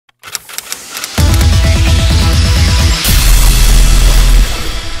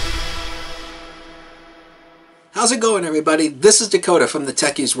How's it going, everybody? This is Dakota from the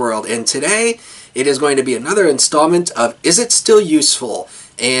Techies World, and today it is going to be another installment of Is It Still Useful?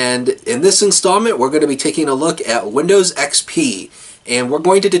 And in this installment we're going to be taking a look at Windows XP, and we're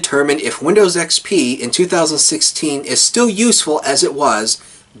going to determine if Windows XP in 2016 is still useful as it was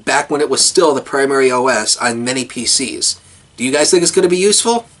back when it was still the primary OS on many PCs. Do you guys think it's going to be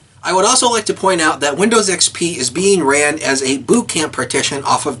useful? I would also like to point out that Windows XP is being ran as a boot camp partition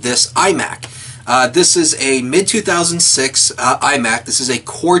off of this iMac. This is a mid-2006 iMac. This is a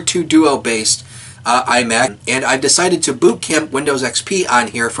Core 2 Duo based iMac, and I've decided to boot camp Windows XP on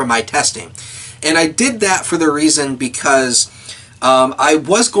here for my testing. And I did that for the reason because I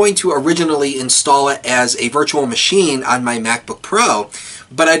was going to originally install it as a virtual machine on my MacBook Pro,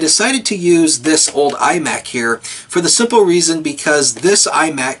 but I decided to use this old iMac here for the simple reason because this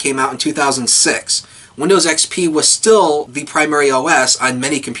iMac came out in 2006. Windows XP was still the primary OS on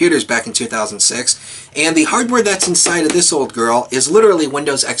many computers back in 2006, and the hardware that's inside of this old girl is literally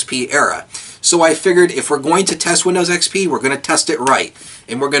Windows XP era. So I figured if we're going to test Windows XP, we're going to test it right.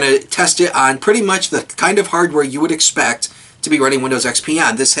 And we're going to test it on pretty much the kind of hardware you would expect to be running Windows XP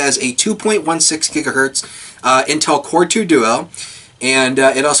on. This has a 2.16 gigahertz Intel Core 2 Duo, and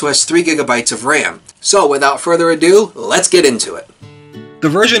it also has 3 gigabytes of RAM. So without further ado, let's get into it. The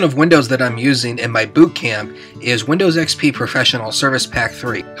version of Windows that I'm using in my boot camp is Windows XP Professional Service Pack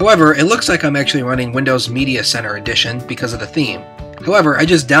 3. However, it looks like I'm actually running Windows Media Center Edition because of the theme. However, I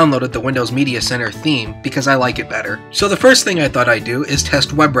just downloaded the Windows Media Center theme because I like it better. So the first thing I thought I'd do is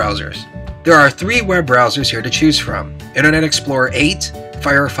test web browsers. There are 3 web browsers here to choose from: Internet Explorer 8,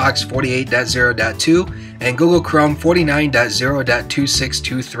 Firefox 48.0.2, and Google Chrome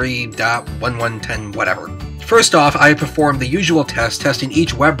 49.0.2623.1110 whatever. First off, I performed the usual test testing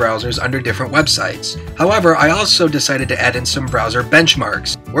each web browsers under different websites. However, I also decided to add in some browser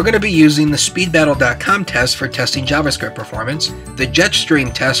benchmarks. We're going to be using the speedbattle.com test for testing JavaScript performance, the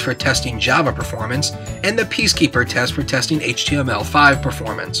Jetstream test for testing Java performance, and the Peacekeeper test for testing HTML5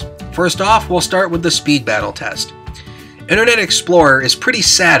 performance. First off, we'll start with the speedbattle test. Internet Explorer is pretty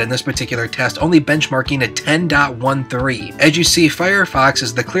sad in this particular test, only benchmarking at 10.13. As you see, Firefox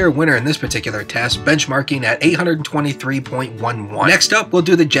is the clear winner in this particular test, benchmarking at 823.11. Next up, we'll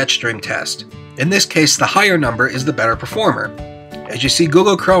do the Jetstream test. In this case, the higher number is the better performer. As you see,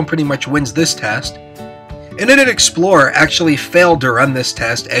 Google Chrome pretty much wins this test. Internet Explorer actually failed to run this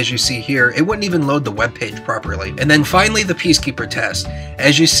test. As you see here, it wouldn't even load the web page properly. And then finally, the Peacekeeper test.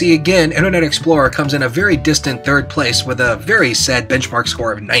 As you see again, Internet Explorer comes in a very distant third place with a very sad benchmark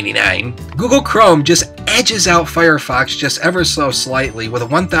score of 99. Google Chrome just edges out Firefox just ever so slightly with a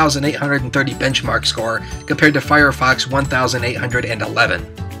 1,830 benchmark score compared to Firefox 1,811.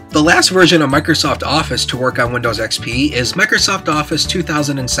 The last version of Microsoft Office to work on Windows XP is Microsoft Office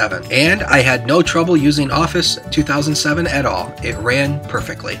 2007, and I had no trouble using Office 2007 at all. It ran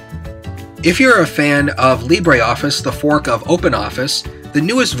perfectly. If you're a fan of LibreOffice, the fork of OpenOffice, the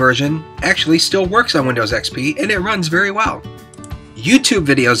newest version actually still works on Windows XP and it runs very well. YouTube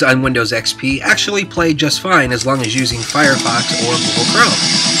videos on Windows XP actually play just fine as long as using Firefox or Google Chrome.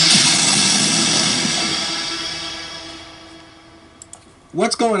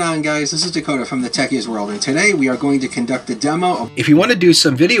 What's going on, guys? This is Dakota from the Techies World, and today we are going to conduct a demo of... If you want to do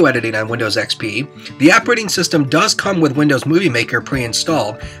some video editing on Windows XP, the operating system does come with Windows Movie Maker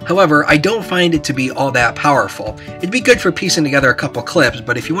pre-installed. However, I don't find it to be all that powerful. It'd be good for piecing together a couple clips,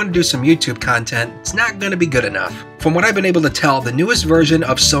 but if you want to do some YouTube content, it's not going to be good enough. From what I've been able to tell, the newest version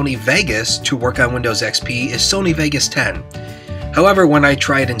of Sony Vegas to work on Windows XP is Sony Vegas 10. However, when I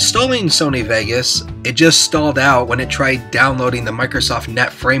tried installing Sony Vegas, it just stalled out when it tried downloading the Microsoft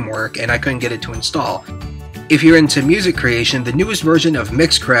Net framework and I couldn't get it to install. If you're into music creation, the newest version of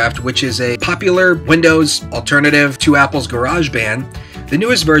Mixcraft, which is a popular Windows alternative to Apple's GarageBand, the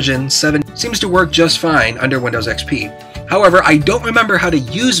newest version, 7, seems to work just fine under Windows XP. However, I don't remember how to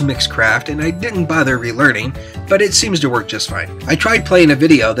use Mixcraft and I didn't bother relearning, but it seems to work just fine. I tried playing a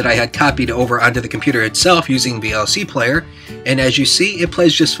video that I had copied over onto the computer itself using Vlc Player, and as you see, it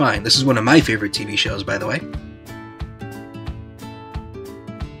plays just fine. This is one of my favorite TV shows, by the way.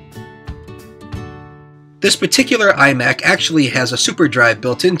 This particular iMac actually has a super drive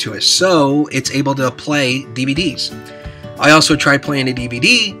built into it, so it's able to play DVDs. I also tried playing a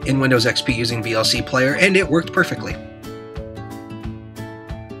DVD in Windows XP using Vlc Player, and it worked perfectly.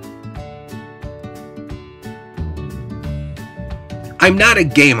 I'm not a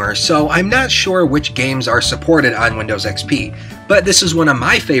gamer, so I'm not sure which games are supported on Windows XP, but this is one of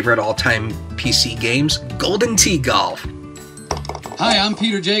my favorite all-time PC games, Golden Tee Golf. Hi, I'm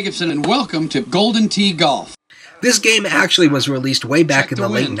Peter Jacobson, and welcome to Golden Tee Golf. This game actually was released way back in the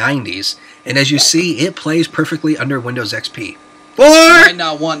late 90s, and as you see, it plays perfectly under Windows XP. You might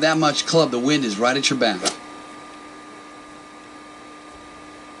not want that much club. The wind is right at your back.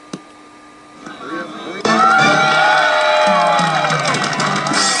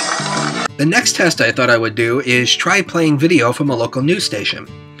 The next test I thought I would do is try playing video from a local news station.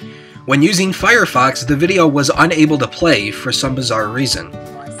 When using Firefox, the video was unable to play for some bizarre reason.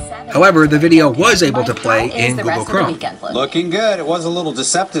 However, the video was able to play in Google Chrome. Looking good. It was a little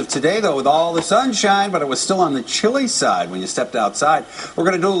deceptive today, though, with all the sunshine, but it was still on the chilly side when you stepped outside. We're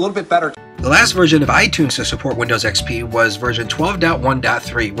going to do a little bit better. The last version of iTunes to support Windows XP was version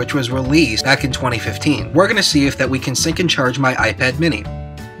 12.1.3, which was released back in 2015. We're going to see if that we can sync and charge my iPad mini.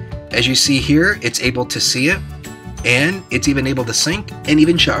 As you see here, it's able to see it, and it's even able to sync and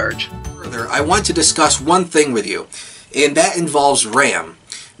even charge. Further, I want to discuss one thing with you, and that involves RAM.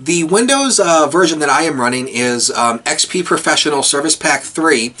 The Windows version that I am running is XP Professional Service Pack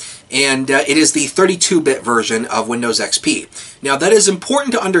 3, and it is the 32-bit version of Windows XP. Now that is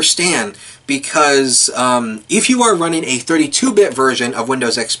important to understand because if you are running a 32-bit version of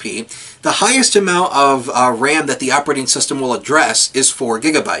Windows XP, the highest amount of RAM that the operating system will address is 4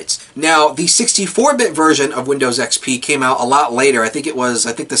 gigabytes. Now, the 64-bit version of Windows XP came out a lot later. I think the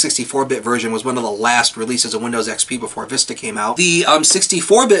 64-bit version was one of the last releases of Windows XP before Vista came out. The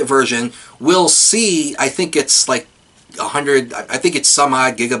 64-bit version will see, I think it's like 100, I think it's some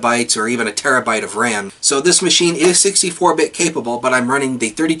odd gigabytes or even a terabyte of RAM. So this machine is 64-bit capable, but I'm running the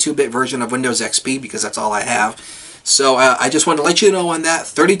 32-bit version of Windows XP because that's all I have. So I just want to let you know on that,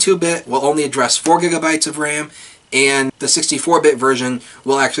 32-bit will only address 4 gigabytes of RAM, and the 64-bit version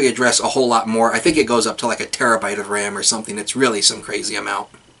will actually address a whole lot more. I think it goes up to like a terabyte of RAM or something. It's really some crazy amount.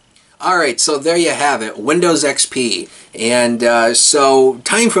 Alright, so there you have it, Windows XP. And so,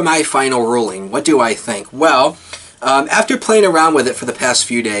 time for my final ruling. What do I think? Well, after playing around with it for the past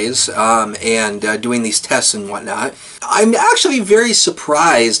few days and doing these tests and whatnot, I'm actually very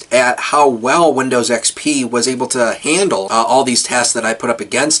surprised at how well Windows XP was able to handle all these tasks that I put up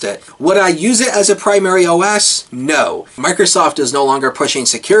against it. Would I use it as a primary OS? No. Microsoft is no longer pushing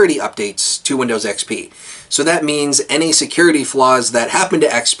security updates to Windows XP. So that means any security flaws that happen to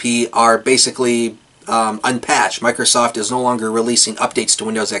XP are basically unpatched. Microsoft is no longer releasing updates to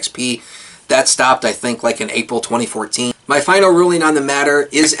Windows XP. That stopped, I think, like in April 2014. My final ruling on the matter,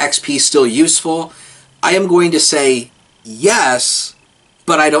 is XP still useful? I am going to say yes,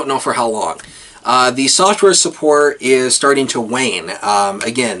 but I don't know for how long. The software support is starting to wane.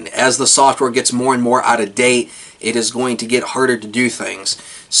 Again, as the software gets more and more out of date, it is going to get harder to do things.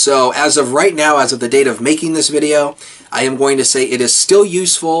 So as of right now, as of the date of making this video, I am going to say it is still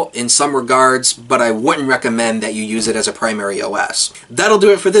useful in some regards, but I wouldn't recommend that you use it as a primary OS. That'll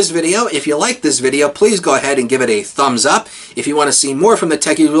do it for this video. If you like this video, please go ahead and give it a thumbs up. If you want to see more from the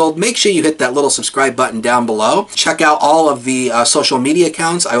Techie World, make sure you hit that little subscribe button down below. Check out all of the social media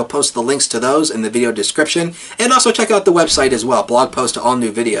accounts. I will post the links to those in the video description. And also check out the website as well. Blog posts to all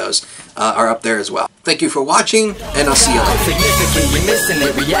new videos are up there as well. Thank you for watching, and I'll see you later. You're missing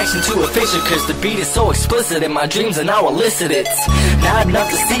it. Reaction to a fiction, cause the beat is so explicit and my dreams are now illicit. It's not enough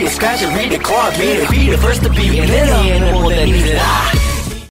to see it, scratch it, read it, claw, beat it, be the first to be an any animal that needs it.